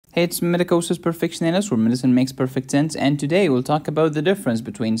Hey, it's Medicosis Perfectionalis, where medicine makes perfect sense, and today we'll talk about the difference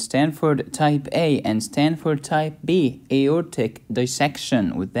between Stanford Type A and Stanford Type B, aortic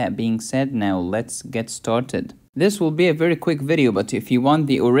dissection. With that being said, now let's get started. This will be a very quick video, but if you want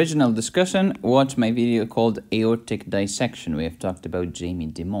the original discussion, watch my video called Aortic Dissection. We have talked about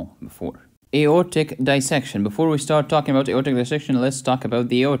Jamie Dimon before. Aortic dissection. Before we start talking about aortic dissection, let's talk about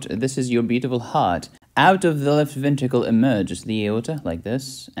the aorta. This is your beautiful heart. Out of the left ventricle emerges the aorta, like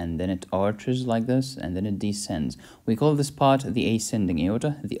this, and then it arches like this, and then it descends. We call this part the ascending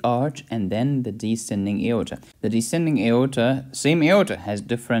aorta, the arch, and then the descending aorta. The descending aorta, same aorta, has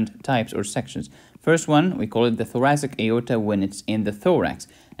different types or sections. First one, we call it the thoracic aorta when it's in the thorax,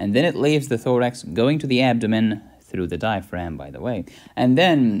 and then it leaves the thorax going to the abdomen, through the diaphragm, by the way, and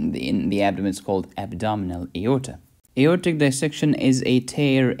then in the abdomen it's called abdominal aorta. Aortic dissection is a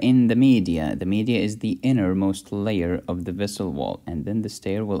tear in the media. The media is the innermost layer of the vessel wall, and then this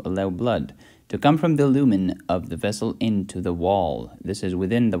tear will allow blood to come from the lumen of the vessel into the wall. This is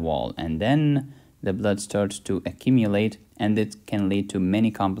within the wall, and then the blood starts to accumulate, and it can lead to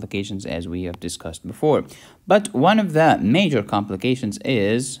many complications as we have discussed before. But one of the major complications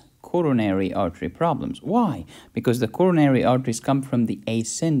is coronary artery problems. Why? Because the coronary arteries come from the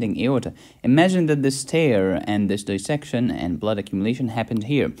ascending aorta. Imagine that this tear and this dissection and blood accumulation happened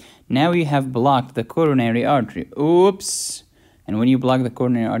here. Now you have blocked the coronary artery. Oops! And when you block the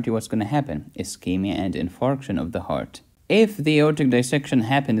coronary artery, what's going to happen? Ischemia and infarction of the heart. If the aortic dissection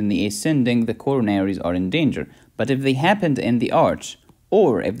happened in the ascending, the coronaries are in danger. But if they happened in the arch,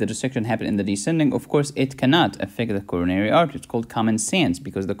 or if the dissection happened in the descending, of course, it cannot affect the coronary artery. It's called common sense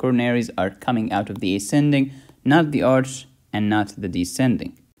because the coronaries are coming out of the ascending, not the arch, and not the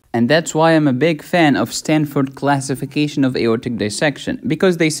descending. And that's why I'm a big fan of Stanford classification of aortic dissection,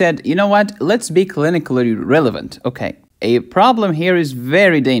 because they said, you know what, let's be clinically relevant. Okay, a problem here is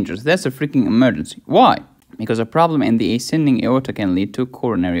very dangerous. That's a freaking emergency. Why? Because a problem in the ascending aorta can lead to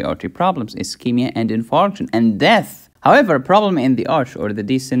coronary artery problems, ischemia and infarction, and death. However, a problem in the arch or the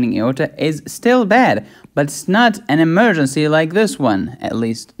descending aorta is still bad, but it's not an emergency like this one, at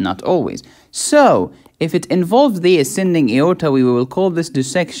least not always. So, if it involves the ascending aorta, we will call this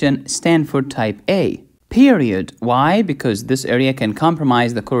dissection Stanford Type A. Period. Why? Because this area can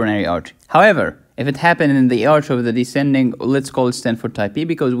compromise the coronary artery. However, if it happened in the arch of the descending, let's call it Stanford Type B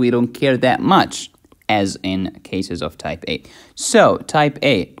because we don't care that much, as in cases of Type A. So, Type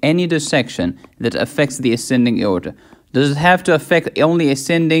A, any dissection that affects the ascending aorta. Does it have to affect only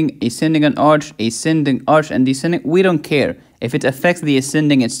ascending and arch, ascending, arch, and descending? We don't care. If it affects the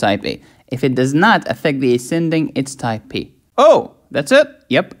ascending, it's Type A. If it does not affect the ascending, it's Type B. Oh, that's it?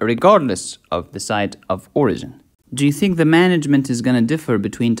 Yep, regardless of the site of origin. Do you think the management is going to differ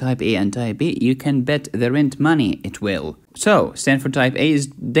between Type A and Type B? You can bet the rent money it will. So, Stanford Type A is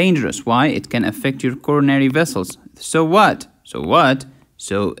dangerous. Why? It can affect your coronary vessels. So what?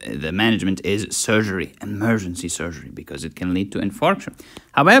 So the management is surgery, emergency surgery, because it can lead to infarction.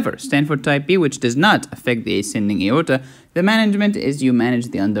 However, Stanford Type B, which does not affect the ascending aorta, the management is you manage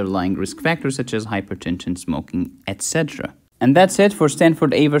the underlying risk factors such as hypertension, smoking, etc. And that's it for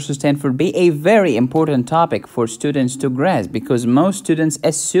Stanford A versus Stanford B, a very important topic for students to grasp because most students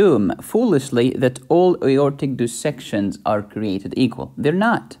assume foolishly that all aortic dissections are created equal. They're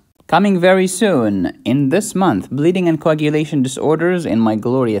not. Coming very soon, in this month, bleeding and coagulation disorders in my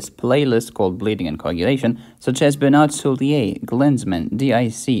glorious playlist called Bleeding and Coagulation, such as Bernard-Soulier, Glinsman,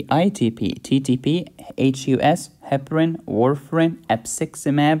 DIC, ITP, TTP, HUS, heparin, warfarin,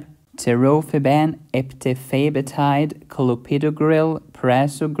 apixaban, tirofiban, eptifibatide, clopidogrel,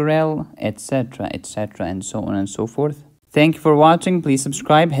 prasugrel, etc., and so on and so forth. Thank you for watching. Please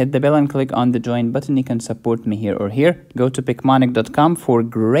subscribe, hit the bell, and click on the join button. You can support me here or here. Go to picmonic.com for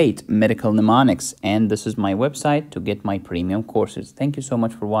great medical mnemonics. And this is my website to get my premium courses. Thank you so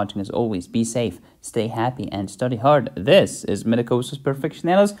much for watching. As always, be safe, stay happy, and study hard. This is Medicosis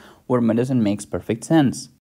Perfectionalis, where medicine makes perfect sense.